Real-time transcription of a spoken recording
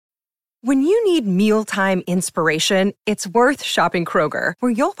When you need mealtime inspiration, it's worth shopping Kroger,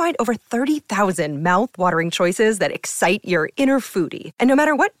 where you'll find over 30,000 mouth-watering choices that excite your inner foodie. And no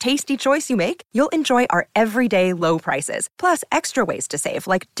matter what tasty choice you make, you'll enjoy our everyday low prices, plus extra ways to save,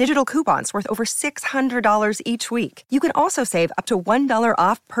 like digital coupons worth over $600 each week. You can also save up to $1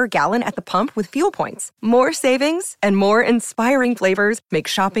 off per gallon at the pump with fuel points. More savings and more inspiring flavors make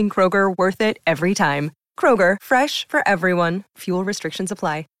shopping Kroger worth it every time. Kroger, fresh for everyone. Fuel restrictions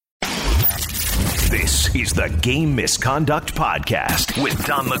apply. This is the Game Misconduct Podcast with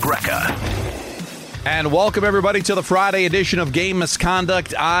Don LaGreca. And welcome, everybody, to the Friday edition of Game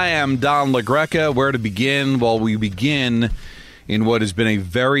Misconduct. I am Don LaGreca. Where to begin? Well, we begin in what has been a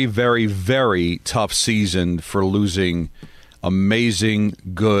very, very, very tough season for losing amazing,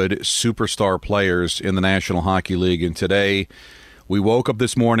 good superstar players in the National Hockey League. And today, we woke up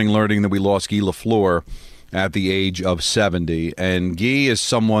this morning learning that we lost Guy Lafleur at the age of 70. And Guy is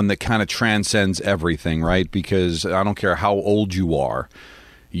someone that kind of transcends everything, right? Because I don't care how old you are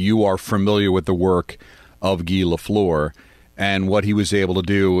familiar with the work of Guy Lafleur and what he was able to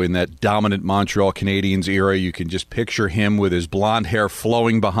do in that dominant Montreal Canadiens era. You can just picture him with his blonde hair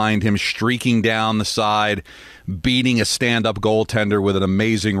flowing behind him, streaking down the side, beating a stand-up goaltender with an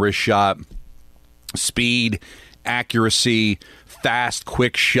amazing wrist shot, speed, accuracy, fast,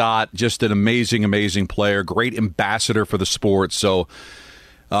 quick shot, just an amazing, amazing player, great ambassador for the sport. So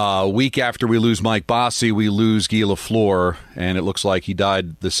a week after we lose Mike Bossy, we lose Guy Lafleur, and it looks like he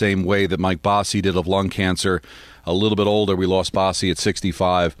died the same way that Mike Bossy did of lung cancer. A little bit older, we lost Bossy at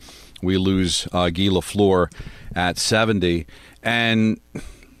 65. We lose Guy Lafleur at 70. And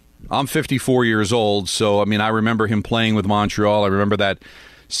I'm 54 years old, so, I mean, I remember him playing with Montreal. I remember that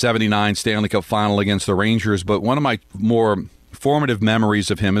 79 Stanley Cup final against the Rangers, but one of my more formative memories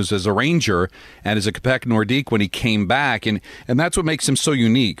of him is as a Ranger and as a Quebec Nordique when he came back, and that's what makes him so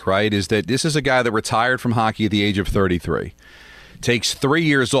unique, right, is that this is a guy that retired from hockey at the age of 33, takes 3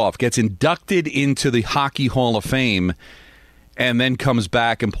 years off, gets inducted into the Hockey Hall of Fame, and then comes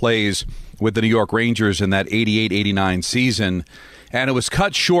back and plays with the New York Rangers in that 88-89 season. And it was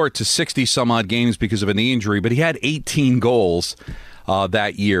cut short to 60-some-odd games because of a knee injury, but he had 18 goals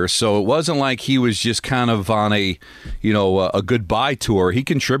that year. So it wasn't like he was just kind of on a goodbye tour. He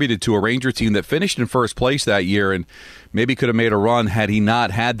contributed to a Ranger team that finished in first place that year and maybe could have made a run had he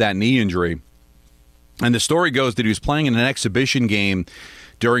not had that knee injury. And the story goes that he was playing in an exhibition game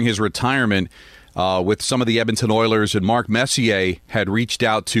during his retirement with some of the Edmonton Oilers, and Mark Messier had reached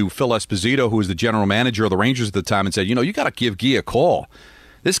out to Phil Esposito, who was the general manager of the Rangers at the time, and said, you got to give Guy a call.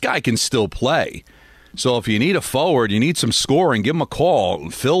 This guy can still play. So if you need a forward, you need some scoring, give him a call.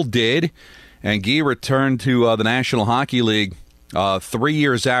 Phil did, and Guy returned to the National Hockey League 3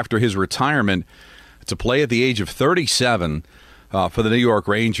 years after his retirement to play at the age of 37 for the New York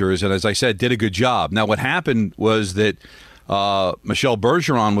Rangers, and as I said, did a good job. Now what happened was that Michel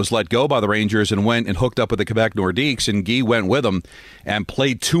Bergeron was let go by the Rangers and went and hooked up with the Quebec Nordiques, and Guy went with them and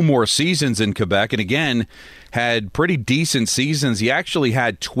played 2 more seasons in Quebec, and again had pretty decent seasons. He actually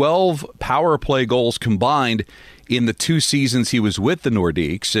had 12 power play goals combined in the 2 seasons he was with the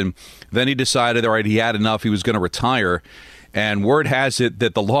Nordiques, and then he decided, all right, he had enough, he was going to retire, and word has it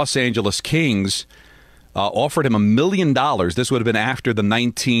that the Los Angeles Kings offered him $1 million. This would have been after the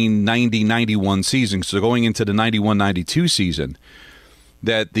 1990-91 season, so going into the 91-92 season,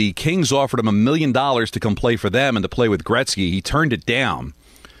 that the Kings offered him $1 million to come play for them and to play with Gretzky. He turned it down.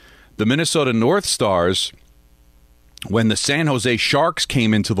 The Minnesota North Stars, when the San Jose Sharks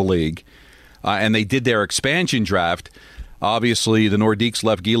came into the league and they did their expansion draft, obviously the Nordiques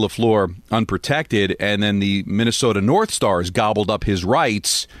left Guy Lafleur unprotected, and then the Minnesota North Stars gobbled up his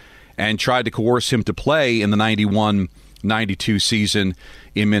rights and tried to coerce him to play in the 91-92 season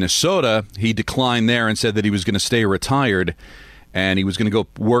in Minnesota. He declined there and said that he was going to stay retired and he was going to go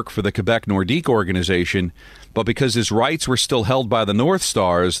work for the Quebec Nordique organization. But because his rights were still held by the North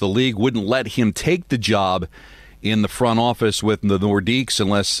Stars, the league wouldn't let him take the job in the front office with the Nordiques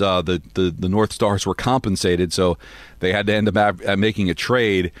unless the North Stars were compensated. So they had to end up making a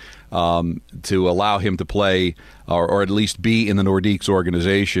trade to allow him to play or at least be in the Nordiques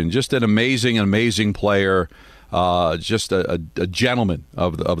organization. Just an amazing player, just a gentleman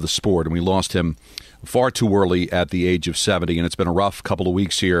of the sport. And we lost him far too early at the age of 70. And it's been a rough couple of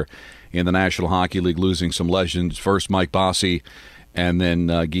weeks here in the National Hockey League, losing some legends. First, Mike Bossy, and then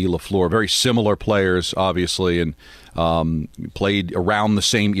Guy Lafleur. Very similar players, obviously, and played around the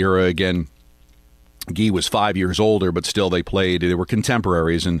same era again. Guy was 5 years older, but still they were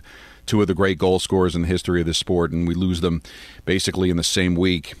contemporaries and 2 of the great goal scorers in the history of the sport, and we lose them basically in the same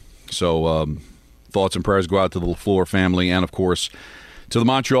week. So thoughts and prayers go out to the Lafleur family and, of course, to the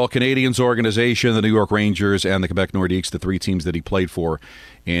Montreal Canadiens organization, the New York Rangers, and the Quebec Nordiques, the three teams that he played for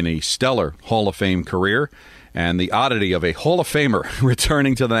in a stellar Hall of Fame career. And the oddity of a Hall of Famer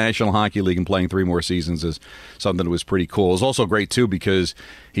returning to the National Hockey League and playing 3 more seasons is something that was pretty cool. It was also great, too, because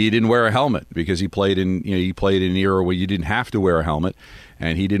he didn't wear a helmet, because he played in an era where you didn't have to wear a helmet,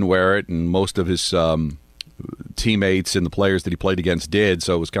 and he didn't wear it, and most of his teammates and the players that he played against did,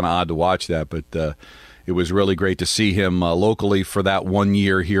 so it was kind of odd to watch that. But it was really great to see him locally for that 1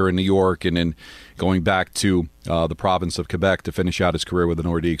 year here in New York, and then going back to the province of Quebec to finish out his career with the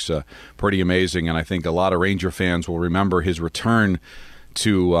Nordiques. Pretty amazing, and I think a lot of Ranger fans will remember his return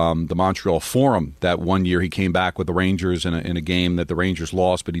to the Montreal Forum that 1 year he came back with the Rangers in a game that the Rangers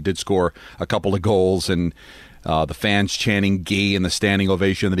lost, but he did score a couple of goals, and the fans chanting "Gay" and the standing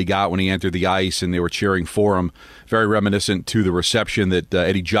ovation that he got when he entered the ice, and they were cheering for him. Very reminiscent to the reception that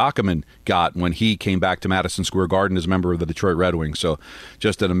Eddie Giacomin got when he came back to Madison Square Garden as a member of the Detroit Red Wings. So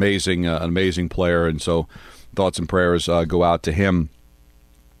just an amazing player, and so thoughts and prayers go out to him.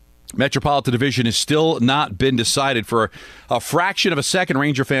 Metropolitan Division has still not been decided. For a fraction of a second,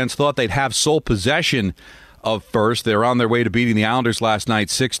 Ranger fans thought they'd have sole possession of first. They were on their way to beating the Islanders last night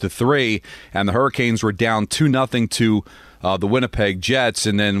 6-3, and the Hurricanes were down 2-0 to the Winnipeg Jets.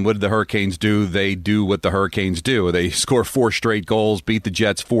 And then what did the Hurricanes do? They do what the Hurricanes do. They score 4 straight goals, beat the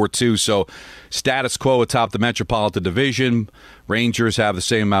Jets 4-2. So status quo atop the Metropolitan Division. Rangers have the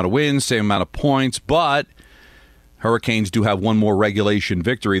same amount of wins, same amount of points, but Hurricanes do have one more regulation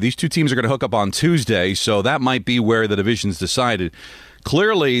victory. These two teams are going to hook up on Tuesday, so that might be where the division's decided.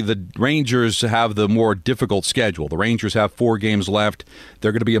 Clearly, the Rangers have the more difficult schedule. The Rangers have 4 games left.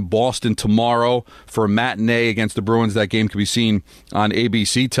 They're going to be in Boston tomorrow for a matinee against the Bruins. That game can be seen on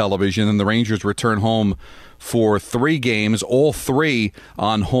ABC television. And the Rangers return home for 3 games, all 3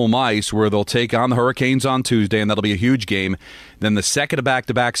 on home ice, where they'll take on the Hurricanes on Tuesday, and that'll be a huge game. Then the second of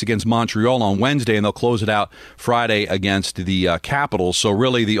back-to-backs against Montreal on Wednesday, and they'll close it out Friday against the Capitals. So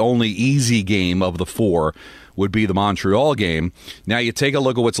really the only easy game of the 4 would be the Montreal game. Now you take a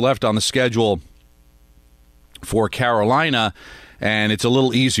look at what's left on the schedule for Carolina, and it's a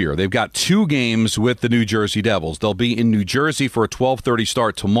little easier. They've got 2 games with the New Jersey Devils. They'll be in New Jersey for a 12:30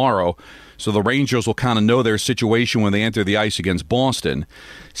 start tomorrow, so the Rangers will kind of know their situation when they enter the ice against Boston.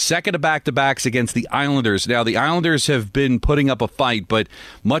 Second of back-to-backs against the Islanders. Now, the Islanders have been putting up a fight, but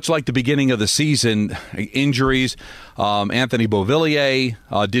much like the beginning of the season, injuries. Anthony Beauvillier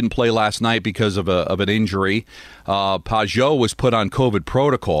didn't play last night because of an injury. Pajot was put on COVID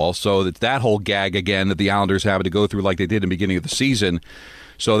protocol, so that whole gag again that the Islanders have to go through like they did in the beginning of the season.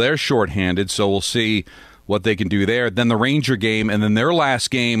 So they're shorthanded, so we'll see what they can do there. Then the Ranger game, and then their last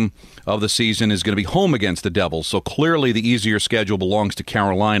game of the season is going to be home against the Devils. So clearly the easier schedule belongs to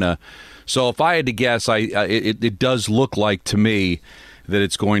Carolina. So if I had to guess, it does look like to me that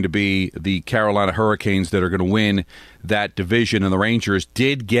it's going to be the Carolina Hurricanes that are going to win that division. And the Rangers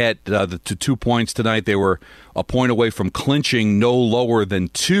did get to 2 points tonight. They were a point away from clinching no lower than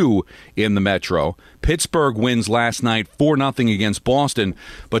 2 in the Metro. Pittsburgh wins last night 4-0 against Boston.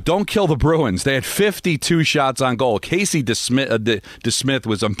 But don't kill the Bruins. They had 52 shots on goal. Casey DeSmith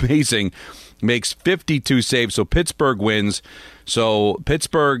was amazing. Makes 52 saves, so Pittsburgh wins. So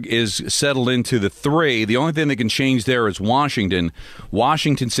Pittsburgh is settled into the 3. The only thing that can change there is Washington.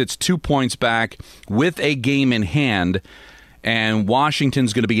 Washington sits 2 points back with a game in hand, and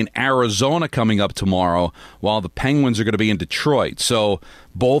Washington's going to be in Arizona coming up tomorrow, while the Penguins are going to be in Detroit. So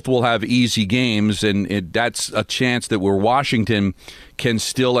both will have easy games, and that's a chance that where Washington can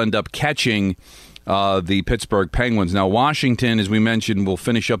still end up catching the Pittsburgh Penguins. Now, Washington, as we mentioned, will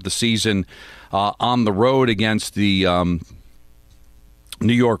finish up the season on the road against the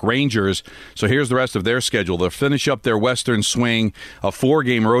New York Rangers. So here's the rest of their schedule. They'll finish up their Western swing, a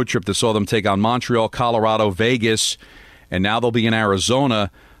 4-game road trip that saw them take on Montreal, Colorado, Vegas, and now they'll be in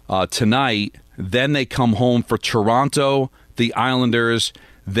Arizona tonight. Then they come home for Toronto, the Islanders,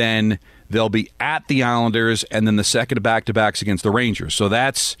 then they'll be at the Islanders, and then the second of back-to-backs against the Rangers. So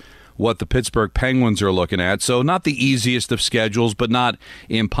that's what the Pittsburgh Penguins are looking at. So not the easiest of schedules, but not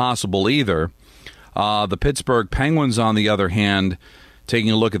impossible either. The Pittsburgh Penguins, on the other hand,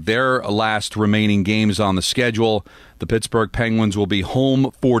 taking a look at their last remaining games on the schedule, the Pittsburgh Penguins will be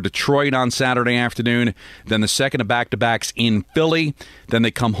home for Detroit on Saturday afternoon, then the second of back-to-backs in Philly, then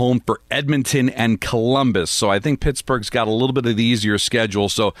they come home for Edmonton and Columbus. So I think Pittsburgh's got a little bit of the easier schedule.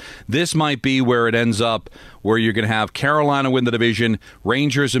 So this might be where it ends up, where you're going to have Carolina win the division,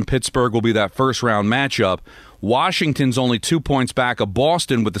 Rangers and Pittsburgh will be that first-round matchup. Washington's only 2 points back of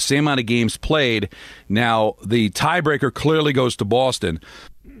Boston with the same amount of games played. Now, the tiebreaker clearly goes to Boston.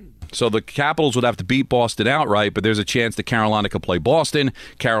 So the Capitals would have to beat Boston outright, but there's a chance that Carolina could play Boston,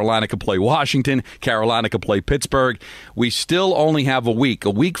 Carolina could play Washington, Carolina could play Pittsburgh. We still only have a week. A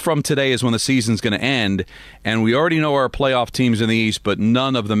week from today is when the season's going to end, and we already know our playoff teams in the East, but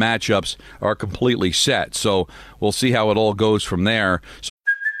none of the matchups are completely set. So we'll see how it all goes from there.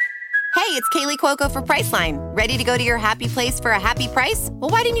 Hey, it's Kaylee Cuoco for Priceline. Ready to go to your happy place for a happy price? Well,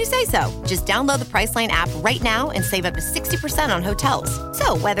 why didn't you say so? Just download the Priceline app right now and save up to 60% on hotels.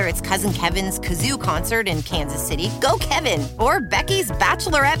 So whether it's Cousin Kevin's Kazoo Concert in Kansas City, go Kevin, or Becky's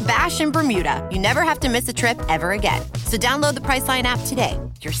Bachelorette Bash in Bermuda, you never have to miss a trip ever again. So download the Priceline app today.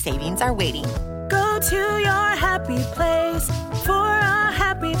 Your savings are waiting. Go to your happy place for a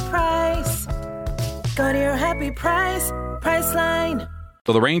happy price. Go to your happy price, Priceline.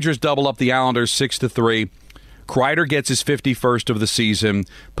 So the Rangers double up the Islanders 6-3. Kreider gets his 51st of the season.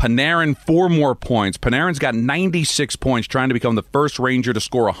 Panarin 4 more points. Panarin's got 96 points, trying to become the first Ranger to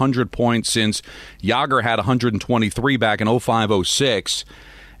score 100 points since Jagr had 123 back in 05-06.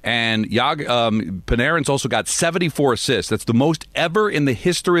 And Panarin's also got 74 assists. That's the most ever in the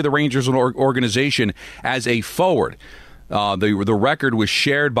history of the Rangers organization as a forward. The record was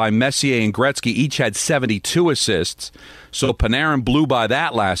shared by Messier and Gretzky. Each had 72 assists. So Panarin blew by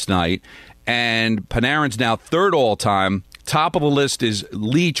that last night. And Panarin's now third all-time. Top of the list is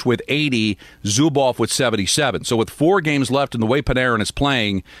Leach with 80, Zubov with 77. So with 4 games left and the way Panarin is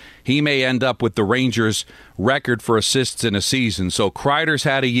playing, he may end up with the Rangers' record for assists in a season. So Kreider's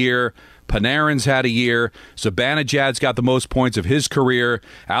had a year. Panarin's had a year. Zibanejad's got the most points of his career.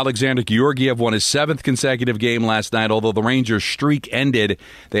 Alexander Georgiev won his 7th consecutive game last night, although the Rangers' streak ended.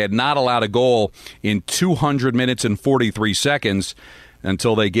 They had not allowed a goal in 200 minutes and 43 seconds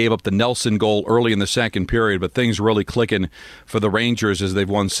until they gave up the Nelson goal early in the second period. But things really clicking for the Rangers as they've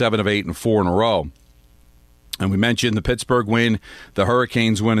won 7 of 8 and 4 in a row. And we mentioned the Pittsburgh win, the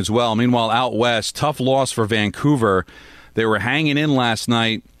Hurricanes win as well. Meanwhile, out west, tough loss for Vancouver. They were hanging in last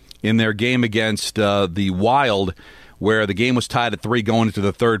night in their game against the Wild, where the game was tied at 3 going into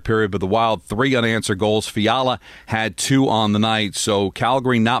the third period, but the Wild, 3 unanswered goals. Fiala had 2 on the night, so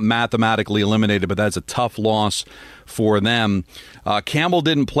Calgary not mathematically eliminated, but that's a tough loss for them. Campbell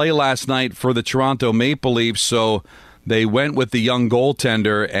didn't play last night for the Toronto Maple Leafs, so they went with the young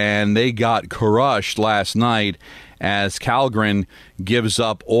goaltender, and they got crushed last night as Kallgren gives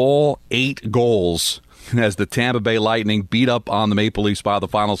up all 8 goals as the Tampa Bay Lightning beat up on the Maple Leafs by the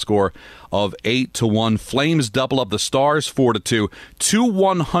final score of 8-1. Flames double up the Stars 4-2. 2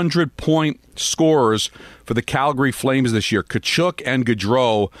 100-point scorers for the Calgary Flames this year. Tkachuk and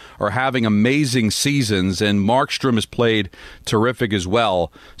Gaudreau are having amazing seasons, and Markstrom has played terrific as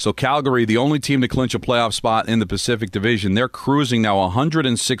well. So Calgary, the only team to clinch a playoff spot in the Pacific Division, they're cruising now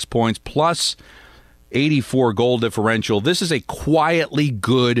 106 points plus 84 goal differential. This is a quietly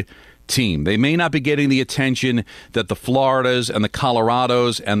good team. They may not be getting the attention that the Floridas and the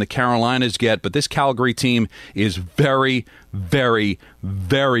Colorados and the Carolinas get, but this Calgary team is very, very,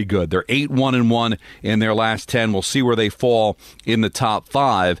 very good. They're 8-1-1 in their last 10. We'll see where they fall in the top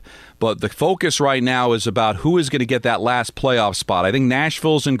 5. But the focus right now is about who is going to get that last playoff spot. I think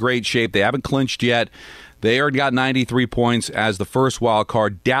Nashville's in great shape. They haven't clinched yet. They already got 93 points as the first wild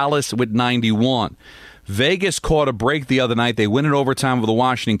card. Dallas with 91. Vegas caught a break the other night. They win in overtime with the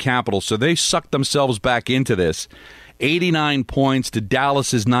Washington Capitals, so they sucked themselves back into this. 89 points to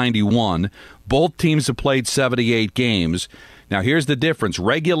Dallas's 91. Both teams have played 78 games. Now, here's the difference.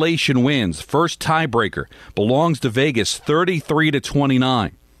 Regulation wins. First tiebreaker belongs to Vegas,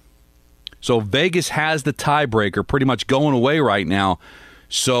 33-29. So Vegas has the tiebreaker pretty much going away right now.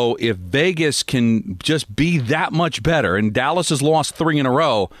 So if Vegas can just be that much better, and Dallas has lost 3 in a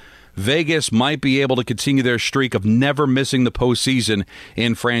row, Vegas might be able to continue their streak of never missing the postseason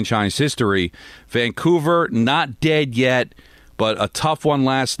in franchise history. Vancouver, not dead yet, but a tough one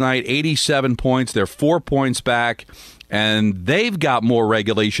last night. 87 points. They're 4 points back, and they've got more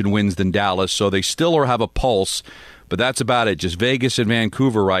regulation wins than Dallas, so they still have a pulse. But that's about it. Just Vegas and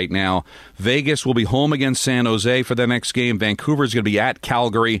Vancouver right now. Vegas will be home against San Jose for their next game. Vancouver is going to be at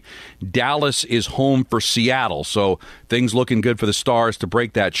Calgary. Dallas is home for Seattle. So things looking good for the Stars to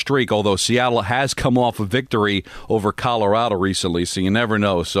break that streak, although Seattle has come off a victory over Colorado recently, so you never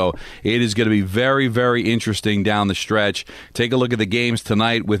know. So it is going to be very, very interesting down the stretch. Take a look at the games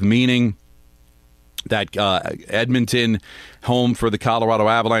tonight with meaning. That Edmonton home for the Colorado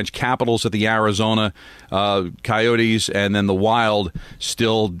Avalanche, Capitals at the Arizona Coyotes, and then the Wild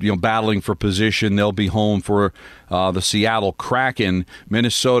still battling for position. They'll be home for the Seattle Kraken.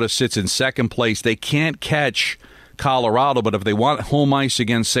 Minnesota sits in second place. They can't catch Colorado, but if they want home ice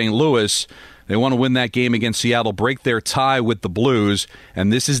against St. Louis, They want to win that game against Seattle, break their tie with the Blues,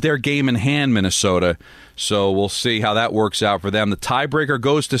 and this is their game in hand, Minnesota. So we'll see how that works out for them. The tiebreaker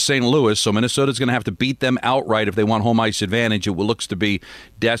goes to St. Louis, so Minnesota's going to have to beat them outright if they want home ice advantage. It looks to be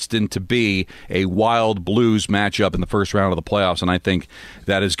destined to be a Wild Blues matchup in the first round of the playoffs, and I think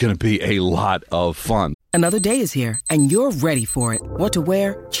that is going to be a lot of fun. Another day is here, and you're ready for it. What to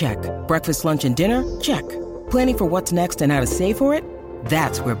wear? Check. Breakfast, lunch, and dinner? Check. Planning for what's next and how to save for it?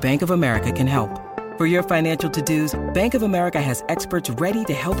 That's where Bank of America can help. For your financial to-dos, Bank of America has experts ready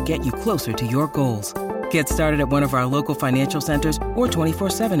to help get you closer to your goals. Get started at one of our local financial centers or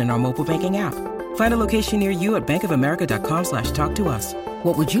 24/7 in our mobile banking app. Find a location near you at bankofamerica.com/talktous.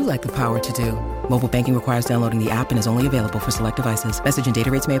 What would you like the power to do? Mobile banking requires downloading the app and is only available for select devices. Message and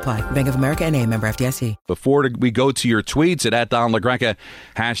data rates may apply. Bank of America N.A., member FDIC. Before we go to your tweets at Don LaGreca,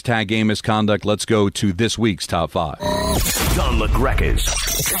 hashtag game misconduct, let's go to this week's Top 5. Don LaGreca's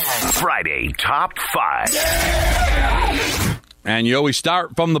Friday Top 5. And you always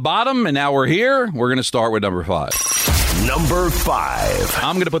start from the bottom, and now we're here. We're going to start with number 5. Number 5.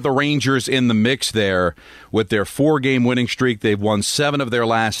 I'm going to put the Rangers in the mix there with their 4-game winning streak. They've won 7 of their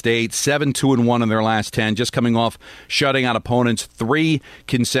last 8, 7-2-1 in their last 10, just coming off shutting out opponents 3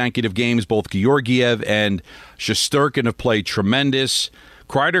 consecutive games. Both Georgiev and Shesterkin have played tremendous.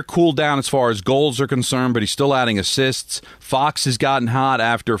 Kreider cooled down as far as goals are concerned, but he's still adding assists. Fox has gotten hot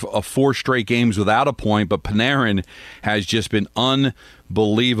after 4 straight games without a point, but Panarin has just been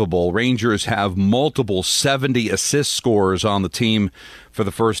unbelievable. Rangers have multiple 70 assist scorers on the team for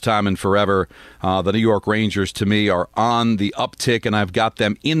the first time in forever. The New York Rangers, to me, are on the uptick, and I've got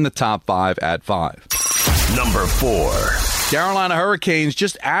them in the top 5 at 5. Number 4. Carolina Hurricanes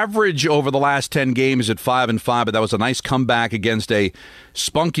just average over the last 10 games at 5-5, but that was a nice comeback against a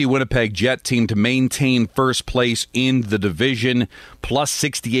spunky Winnipeg Jet team to maintain first place in the division. Plus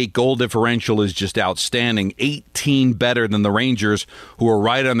 68 goal differential is just outstanding. 18 better than the Rangers, who are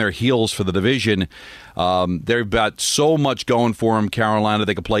right on their heels for the division. They've got so much going for them, Carolina.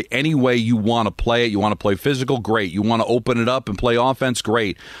 They can play any way you want to play it. You want to play physical? Great. You want to open it up and play offense?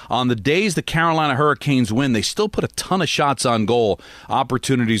 Great. On the days the Carolina Hurricanes win, they still put a ton of shots on goal.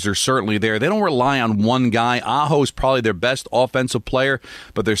 Opportunities are certainly there. They don't rely on one guy. Aho's probably their best offensive player,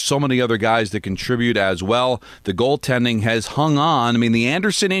 but there's so many other guys that contribute as well. The goaltending has hung on. I mean, the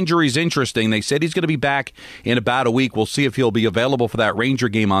Anderson injury is interesting. They said he's going to be back in about a week. We'll see if he'll be available for that Ranger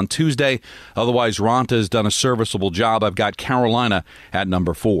game on Tuesday. Otherwise, Ronta has done a serviceable job. I've got Carolina at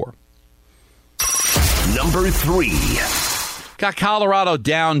number 4. Number 3. Got Colorado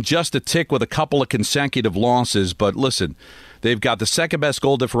down just a tick with a couple of consecutive losses, but listen, they've got the second-best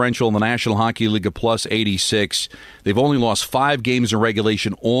goal differential in the National Hockey League at plus 86. They've only lost 5 games in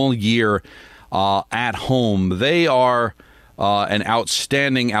regulation all year at home. They are an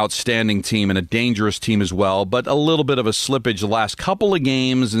outstanding team and a dangerous team as well, but a little bit of a slippage the last couple of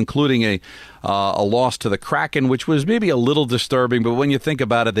games, including a loss to the Kraken, which was maybe a little disturbing, but when you think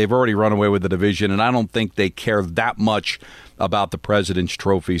about it, they've already run away with the division, and I don't think they care that much about the President's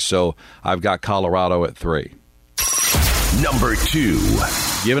Trophy, so I've got Colorado at 3. Number 2.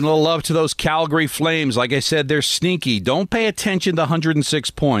 Giving a little love to those Calgary Flames. Like I said, they're sneaky. Don't pay attention to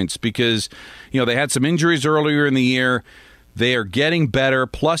 106 points because, they had some injuries earlier in the year. They are getting better.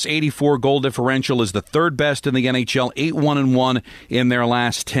 Plus 84 goal differential is the third best in the NHL. 8-1-1 in their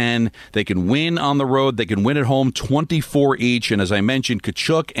last 10. They can win on the road. They can win at home, 24 each. And as I mentioned,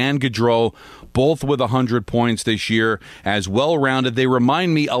 Tkachuk and Gaudreau, both with 100 points this year, as well-rounded. They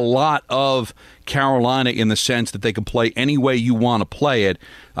remind me a lot of Carolina in the sense that they can play any way you want to play it.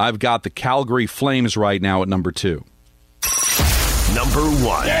 I've got the Calgary Flames right now at number 2. Number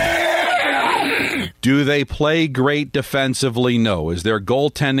 1. Do they play great defensively? No. Is their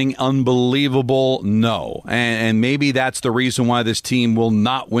goaltending unbelievable? No. And maybe that's the reason why this team will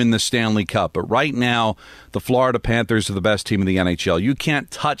not win the Stanley Cup. But right now, the Florida Panthers are the best team in the NHL. You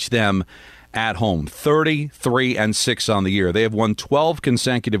can't touch them at home. 33-6 on the year. They have won 12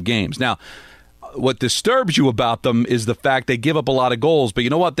 consecutive games. Now, what disturbs you about them is the fact they give up a lot of goals, but you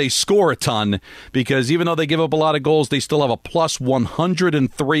know what? They score a ton because even though they give up a lot of goals, they still have a plus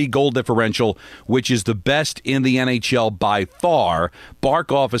 103 goal differential, which is the best in the NHL by far.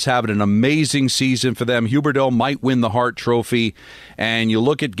 Barkov is having an amazing season for them. Huberdeau might win the Hart Trophy, and you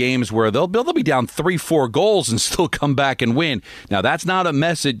look at games where they'll be down 3-4 goals and still come back and win. Now, that's not a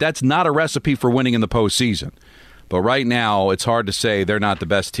message. That's not a recipe for winning in the postseason. But right now, it's hard to say they're not the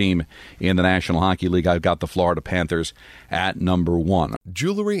best team in the National Hockey League. I've got the Florida Panthers at number 1.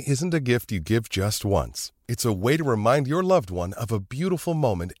 Jewelry isn't a gift you give just once. It's a way to remind your loved one of a beautiful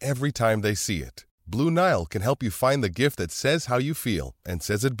moment every time they see it. Blue Nile can help you find the gift that says how you feel and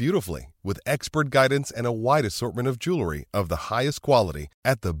says it beautifully, with expert guidance and a wide assortment of jewelry of the highest quality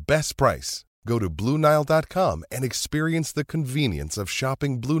at the best price. Go to BlueNile.com and experience the convenience of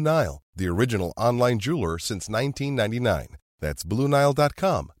shopping Blue Nile, the original online jeweler since 1999. That's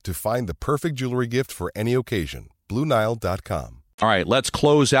BlueNile.com to find the perfect jewelry gift for any occasion. BlueNile.com. All right, let's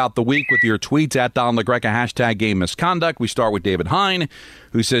close out the week with your tweets at Don LaGreca, hashtag game misconduct. We start with David Hine,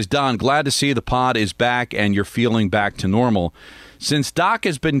 who says, Don, glad to see the pod is back and you're feeling back to normal. Since Doc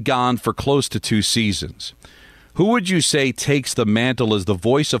has been gone for close to 2 seasons, who would you say takes the mantle as the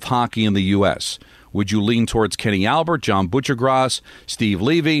voice of hockey in the U.S.? Would you lean towards Kenny Albert, John Butchergrass, Steve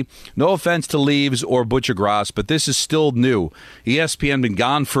Levy? No offense to Leaves or Butchergrass, but this is still new. ESPN been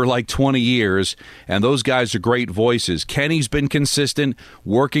gone for like 20 years, and those guys are great voices. Kenny's been consistent,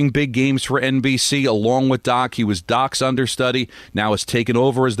 working big games for NBC along with Doc. He was Doc's understudy, now has taken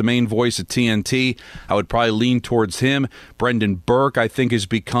over as the main voice at TNT. I would probably lean towards him. Brendan Burke, I think, has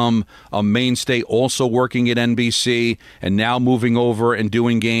become a mainstay, also working at NBC, and now moving over and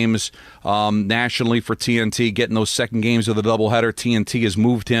doing games nationally for TNT, getting those second games of the doubleheader. TNT has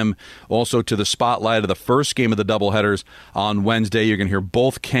moved him also to the spotlight of the first game of the doubleheaders on Wednesday. You're going to hear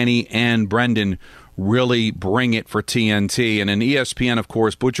both Kenny and Brendan really bring it for TNT. And in ESPN, of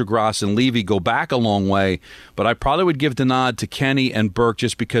course, Butchergrass and Levy go back a long way, but I probably would give the nod to Kenny and Burke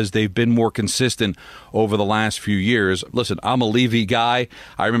just because they've been more consistent over the last few years. Listen, I'm a Levy guy.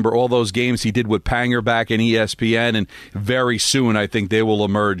 I remember all those games he did with Panger back in ESPN, and very soon I think they will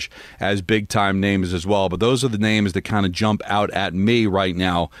emerge as big-time names as well. But those are the names that kind of jump out at me right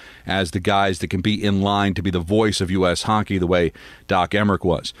now as the guys that can be in line to be the voice of U.S. hockey the way Doc Emmerich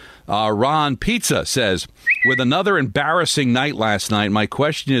was. Ron Pizza says, with another embarrassing night last night, my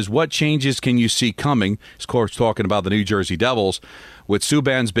question is, what changes can you see coming? Of course, talking about the New Jersey Devils. With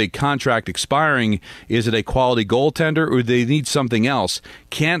Subban's big contract expiring, is it a quality goaltender or do they need something else?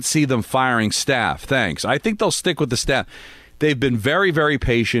 Can't see them firing staff. Thanks. I think they'll stick with the staff. They've been very, very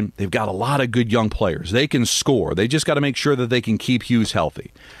patient. They've got a lot of good young players. They can score. They just got to make sure that they can keep Hughes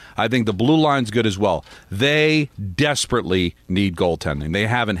healthy. I think the blue line's good as well. They desperately need goaltending. They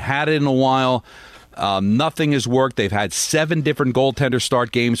haven't had it in a while. Nothing has worked. They've had 7 different goaltenders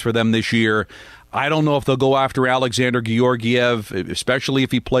start games for them this year. I don't know if they'll go after Alexander Georgiev, especially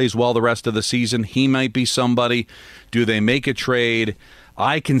if he plays well the rest of the season. He might be somebody. Do they make a trade?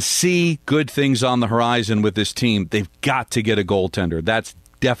 I can see good things on the horizon with this team. They've got to get a goaltender. That's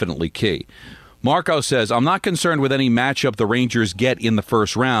definitely key. Marco says, I'm not concerned with any matchup the Rangers get in the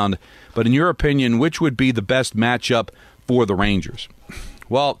first round, but in your opinion, which would be the best matchup for the Rangers?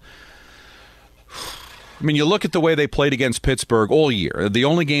 Well, I mean, you look at the way they played against Pittsburgh all year. The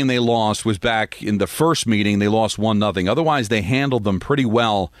only game they lost was back in the first meeting. They lost 1-0. Otherwise, they handled them pretty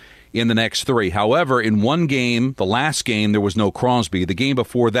well in the next 3. However, in one game, the last game, there was no Crosby. The game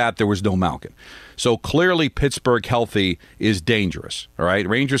before that, there was no Malkin. So clearly, Pittsburgh healthy is dangerous. All right,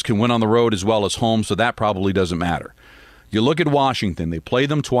 Rangers can win on the road as well as home, so that probably doesn't matter. You look at Washington. They played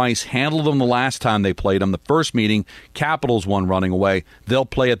them twice, handled them the last time they played them. The first meeting, Capitals won running away. They'll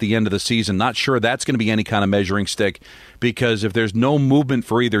play at the end of the season. Not sure that's going to be any kind of measuring stick because if there's no movement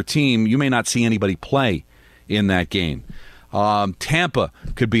for either team, you may not see anybody play in that game. Tampa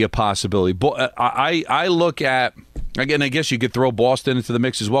could be a possibility. I look at, again, I guess you could throw Boston into the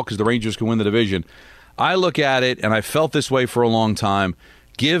mix as well because the Rangers can win the division. I look at it, and I felt this way for a long time.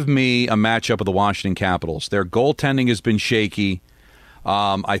 Give me a matchup of the Washington Capitals. Their goaltending has been shaky.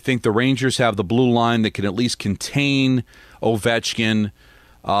 I think the Rangers have the blue line that can at least contain Ovechkin.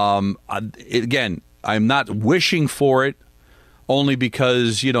 Again, I'm not wishing for it, only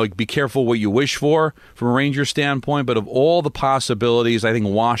because, you know, be careful what you wish for from a Rangers standpoint. But of all the possibilities, I think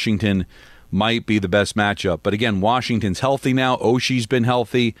Washington might be the best matchup. But again, Washington's healthy now. Oshie's been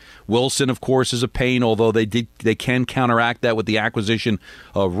healthy. Wilson, of course, is a pain, although they can counteract that with the acquisition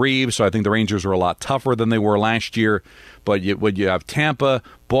of Reeves. So I think the Rangers are a lot tougher than they were last year. But when you have Tampa,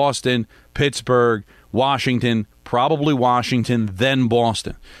 Boston, Pittsburgh, Washington, probably Washington, then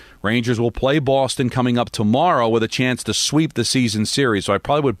Boston. Rangers will play Boston coming up tomorrow with a chance to sweep the season series. So I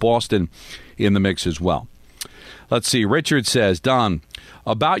probably would Boston in the mix as well. Let's see. Richard says, Don,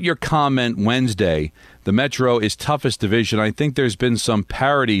 about your comment Wednesday, the Metro is toughest division. I think there's been some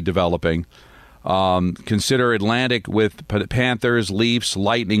parity developing. Consider Atlantic with Panthers, Leafs,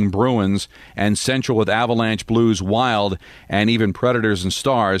 Lightning, Bruins, and Central with Avalanche, Blues, Wild, and even Predators and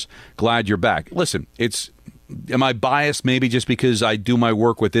Stars. Glad you're back. Listen, am I biased maybe just because I do my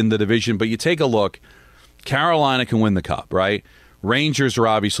work within the division? But you take a look. Carolina can win the Cup, right? Rangers are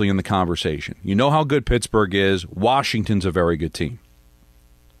obviously in the conversation. You know how good Pittsburgh is. Washington's a very good team.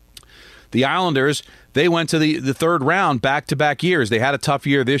 The Islanders, they went to the third round back-to-back years. They had a tough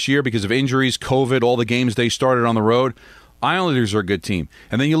year this year because of injuries, COVID, all the games they started on the road. Islanders are a good team.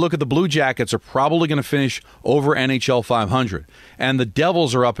 And then you look at the Blue Jackets are probably going to finish over NHL 500. And the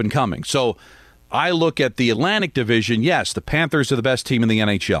Devils are up and coming. So I look at the Atlantic Division. Yes, the Panthers are the best team in the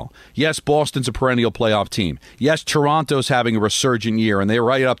NHL. Yes, Boston's a perennial playoff team. Yes, Toronto's having a resurgent year, and they're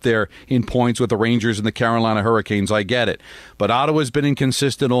right up there in points with the Rangers and the Carolina Hurricanes. I get it. But Ottawa's been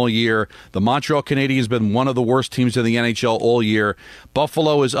inconsistent all year. The Montreal Canadiens have been one of the worst teams in the NHL all year.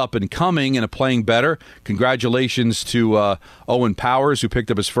 Buffalo is up and coming and playing better. Congratulations to Owen Powers, who picked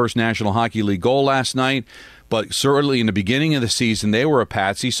up his first National Hockey League goal last night. But certainly in the beginning of the season, they were a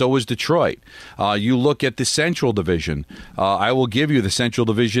patsy. So was Detroit. You look at the Central Division. I will give you the Central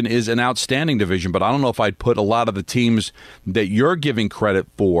Division is an outstanding division, but I don't know if I'd put a lot of the teams that you're giving credit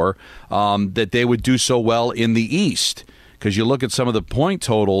for that they would do so well in the East. Because you look at some of the point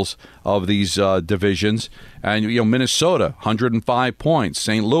totals of these divisions, and Minnesota, 105 points.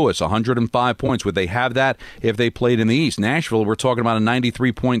 St. Louis, 105 points. Would they have that if they played in the East? Nashville, we're talking about a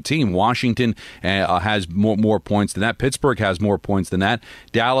 93-point team. Washington has more points than that. Pittsburgh has more points than that.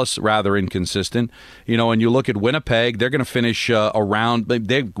 Dallas, rather inconsistent. And you look at Winnipeg, they're going to finish around.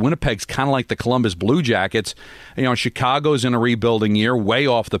 Winnipeg's kind of like the Columbus Blue Jackets. Chicago's in a rebuilding year, way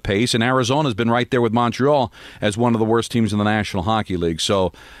off the pace, and Arizona's been right there with Montreal as one of the worst teams in the National Hockey League.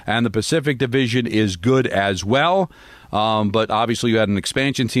 And the Pacific Division is good as well. But obviously you had an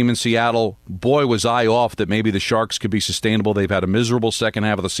expansion team in Seattle. Boy, was I off that maybe the Sharks could be sustainable. They've had a miserable second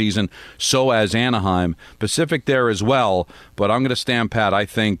half of the season. So has Anaheim. Pacific there as well. But I'm going to stand pat. I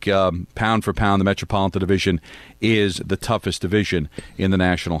think pound for pound, the Metropolitan Division is the toughest division in the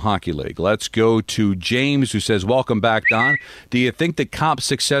National Hockey League. Let's go to James, who says, welcome back, Don. Do you think that Kopp's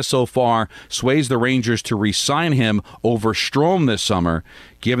success so far sways the Rangers to re-sign him over Strome this summer?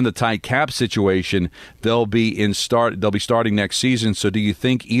 Given the tight cap situation, they'll be starting next season. So do you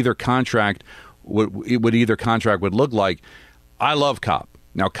think either contract would look like? I love Kopp.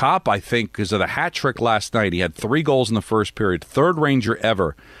 Now, Kopp, I think, because of the hat trick last night, he had 3 goals in the first period. Third Ranger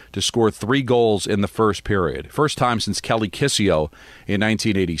ever to score 3 goals in the first period. First time since Kelly Kissio in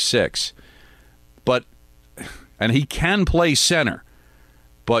 1986. And he can play center.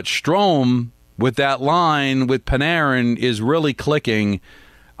 But Strome, with that line with Panarin, is really clicking.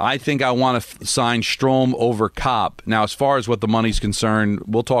 I think I want to sign Strome over Kopp. Now, as far as what the money's concerned,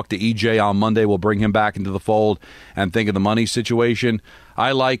 we'll talk to EJ on Monday. We'll bring him back into the fold and think of the money situation.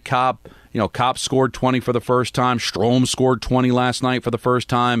 I like Kopp. Kopp scored 20 for the first time. Strome scored 20 last night for the first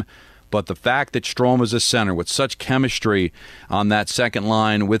time. But the fact that Strome is a center with such chemistry on that second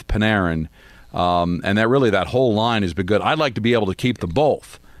line with Panarin, and that whole line has been good. I'd like to be able to keep them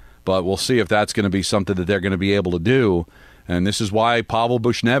both, but we'll see if that's going to be something that they're going to be able to do. And this is why Pavel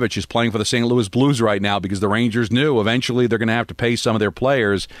Buchnevich is playing for the St. Louis Blues right now, because the Rangers knew eventually they're going to have to pay some of their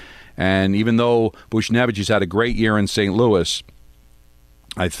players. And even though Buchnevich has had a great year in St. Louis,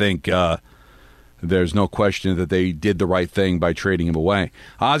 I think there's no question that they did the right thing by trading him away.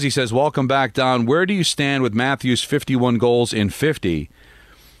 Ozzy says, welcome back, Don. Where do you stand with Matthews' 51 goals in 50?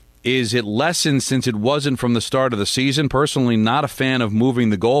 Is it lessened since it wasn't from the start of the season? Personally, not a fan of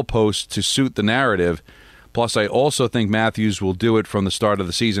moving the goalposts to suit the narrative. Plus, I also think Matthews will do it from the start of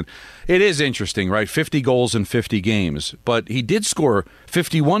the season. It is interesting, right? 50 goals in 50 games. But he did score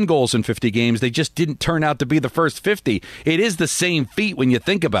 51 goals in 50 games. They just didn't turn out to be the first 50. It is the same feat when you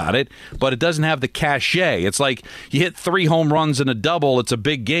think about it, but it doesn't have the cachet. It's like you hit 3 home runs in a double, it's a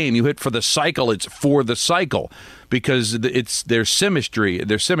big game. You hit for the cycle, it's for the cycle. Because there's symmetry, and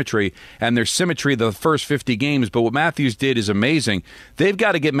there's symmetry the first 50 games. But what Matthews did is amazing. They've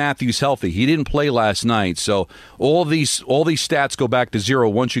got to get Matthews healthy. He didn't play last night, so all these stats go back to zero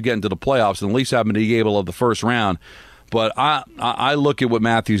once you get into the playoffs, and at least having to be able of the first round. But I look at what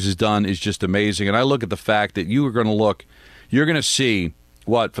Matthews has done is just amazing, and I look at the fact that you're going to see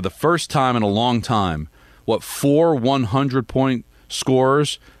for the first time in a long time, 4 100-point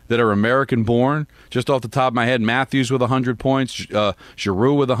scorers that are American-born. Just off the top of my head, Matthews with 100 points,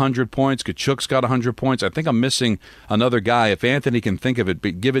 Giroux with 100 points, Kachuk's got 100 points. I think I'm missing another guy. If Anthony can think of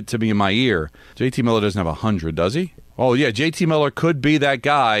it, give it to me in my ear. JT Miller doesn't have 100, does he? Oh, yeah, JT Miller could be that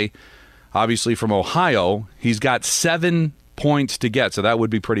guy, obviously from Ohio. He's got 7 points to get, so that would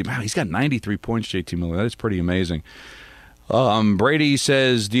be pretty... Wow, he's got 93 points, JT Miller. That is pretty amazing. Brady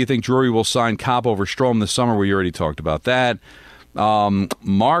says, do you think Drury will sign Kopp over Strome this summer? We already talked about that.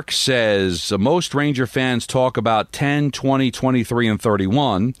 Mark says, most Ranger fans talk about 10, 20, 23, and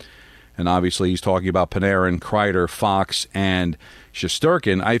 31. And obviously he's talking about Panarin, Kreider, Fox, and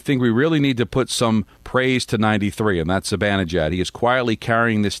Shesterkin, I think we really need to put some praise to 93, and that's Zibanejad. He is quietly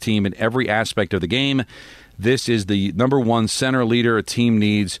carrying this team in every aspect of the game. This is the number one center leader a team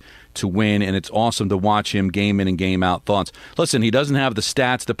needs to win, and it's awesome to watch him game in and game out. Thoughts? Listen, he doesn't have the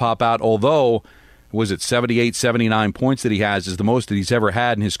stats to pop out, although, was it 78, 79 points that he has is the most that he's ever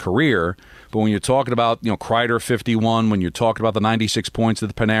had in his career. But when you're talking about, Kreider 51, when you're talking about the 96 points that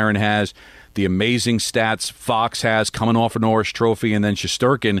the Panarin has, the amazing stats Fox has coming off a Norris Trophy, and then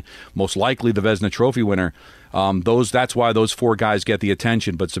Shesterkin, most likely the Vezina Trophy winner, that's why those four guys get the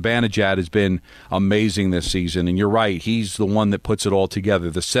attention. But Zibanejad has been amazing this season, and you're right, he's the one that puts it all together.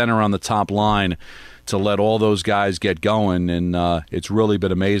 The center on the top line to let all those guys get going, and it's really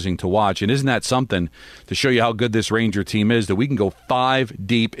been amazing to watch. And isn't that something to show you how good this Ranger team is, that we can go 5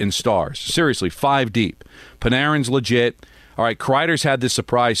 deep in stars? Seriously, 5 deep. Panarin's legit. All right, Kreider's had this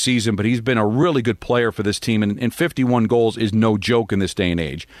surprise season, but he's been a really good player for this team, and 51 goals is no joke in this day and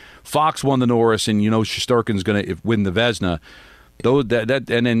age. Fox won the Norris, and Shesterkin's going to win the Vezina.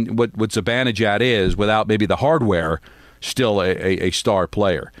 And then what Zibanejad is, without maybe the hardware, still a star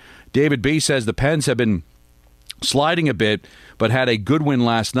player. David B. says the Pens have been sliding a bit, but had a good win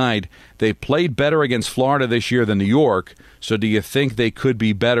last night. They played better against Florida this year than New York, so do you think they could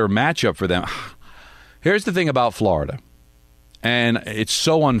be better matchup for them? Here's the thing about Florida. And it's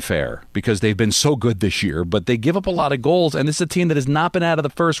so unfair because they've been so good this year, but they give up a lot of goals, and this is a team that has not been out of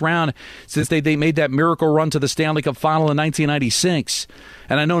the first round since they made that miracle run to the Stanley Cup Final in 1996.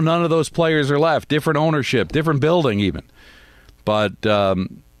 And I know none of those players are left. Different ownership, different building even. But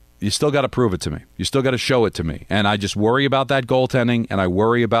you still got to prove it to me. You still got to show it to me. And I just worry about that goaltending, and I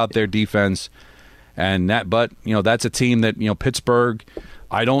worry about their defense. But that's a team that, Pittsburgh,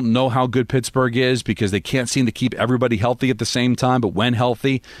 I don't know how good Pittsburgh is because they can't seem to keep everybody healthy at the same time. But when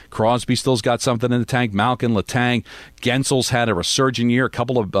healthy, Crosby still's got something in the tank. Malkin, Letang, Gensel's had a resurgent year. A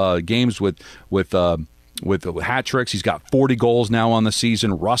couple of games with hat tricks. He's got 40 goals now on the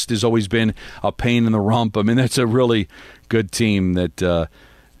season. Rust has always been a pain in the rump. I mean, that's a really good team that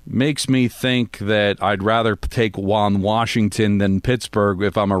makes me think that I'd rather take Washington than Pittsburgh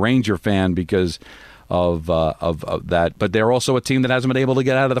if I'm a Ranger fan because of that. But they're also a team that hasn't been able to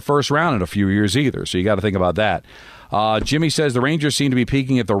get out of the first round in a few years either, so you got to think about that. Jimmy says the Rangers seem to be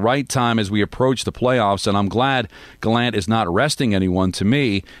peaking at the right time as we approach the playoffs, and I'm glad Gallant is not resting anyone. To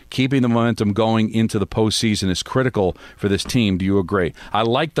me, keeping the momentum going into the postseason is critical for this team. Do you agree? I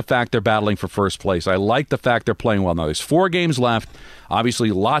like the fact they're battling for first place. I like the fact they're playing well. Now, there's 4 games left. Obviously,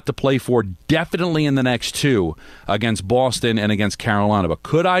 a lot to play for, definitely in the next 2 against Boston and against Carolina. But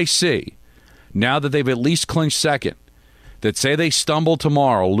could I see, now that they've at least clinched second, that say they stumble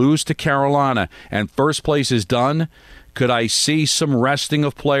tomorrow, lose to Carolina, and first place is done, could I see some resting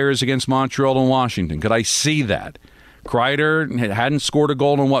of players against Montreal and Washington? Could I see that? Kreider hadn't scored a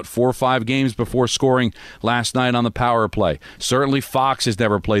goal in, 4 or 5 games before scoring last night on the power play. Certainly Fox has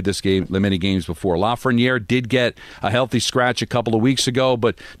never played this game many games before. Lafreniere did get a healthy scratch a couple of weeks ago,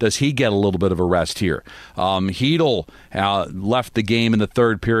 but does he get a little bit of a rest here? Hedl left the game in the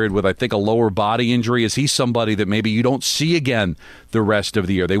third period with, I think, a lower body injury. Is he somebody that maybe you don't see again the rest of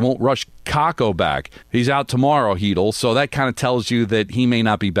the year? They won't rush Kakko back. He's out tomorrow, Hedl, so that kind of tells you that he may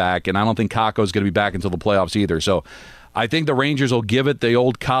not be back, and I don't think Kakko's going to be back until the playoffs either. So I think the Rangers will give it the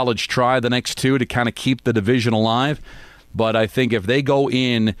old college try the next 2 to kind of keep the division alive. But I think if they go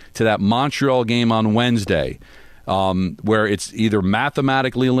in to that Montreal game on Wednesday, where it's either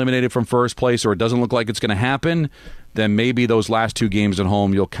mathematically eliminated from first place or it doesn't look like it's going to happen, then maybe those last 2 games at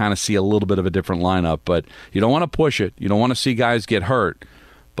home you'll kind of see a little bit of a different lineup. But you don't want to push it. You don't want to see guys get hurt.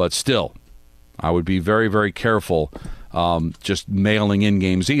 But still, I would be very, very careful just mailing in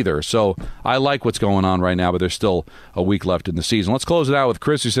games either. So I like what's going on right now, but there's still a week left in the season. Let's close it out with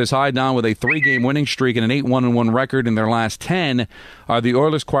Chris, who says, hi, Don. With a 3-game winning streak and an 8-1-1 record in their last 10, are the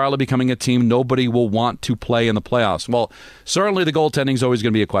Oilers quietly becoming a team nobody will want to play in the playoffs? Well, certainly the goaltending is always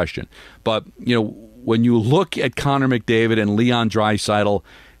going to be a question. But, when you look at Connor McDavid and Leon Draisaitl,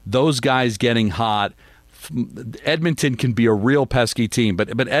 those guys getting hot, Edmonton can be a real pesky team. But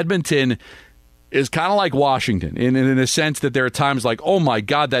Edmonton is kind of like Washington in a sense that there are times like, oh my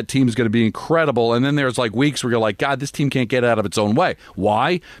God, that team is going to be incredible. And then there's like weeks where you're like, God, this team can't get out of its own way.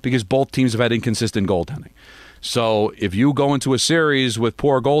 Why? Because both teams have had inconsistent goaltending. So if you go into a series with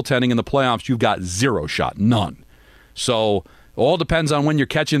poor goaltending in the playoffs, you've got 0 shot, none. So all depends on when you're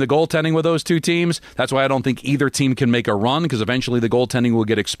catching the goaltending with those 2 teams. That's why I don't think either team can make a run, because eventually the goaltending will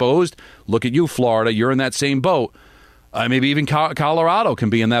get exposed. Look at you, Florida. You're in that same boat. Maybe even Colorado can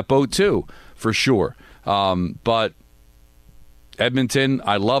be in that boat too, for sure. But Edmonton,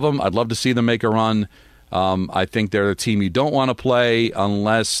 I love them. I'd love to see them make a run. I think they're a team you don't want to play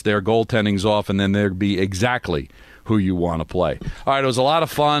unless their goaltending's off, and then there'd be exactly who you want to play. All right, it was a lot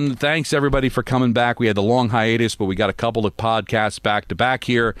of fun. Thanks, everybody, for coming back. We had the long hiatus, but we got a couple of podcasts back-to-back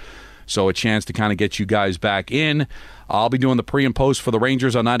here, so a chance to kind of get you guys back in. I'll be doing the pre and post for the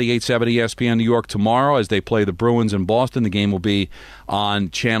Rangers on 98.7 ESPN New York tomorrow as they play the Bruins in Boston. The game will be on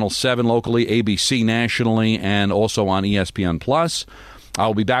Channel 7 locally, ABC nationally, and also on ESPN+.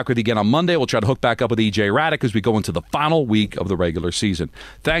 I'll be back with you again on Monday. We'll try to hook back up with EJ Raddick as we go into the final week of the regular season.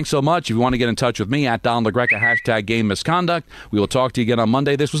 Thanks so much. If you want to get in touch with me, at Don LaGreca, hashtag Game Misconduct. We will talk to you again on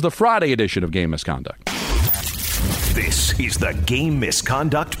Monday. This was the Friday edition of Game Misconduct. This is the Game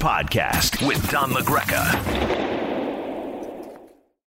Misconduct Podcast with Don LaGreca.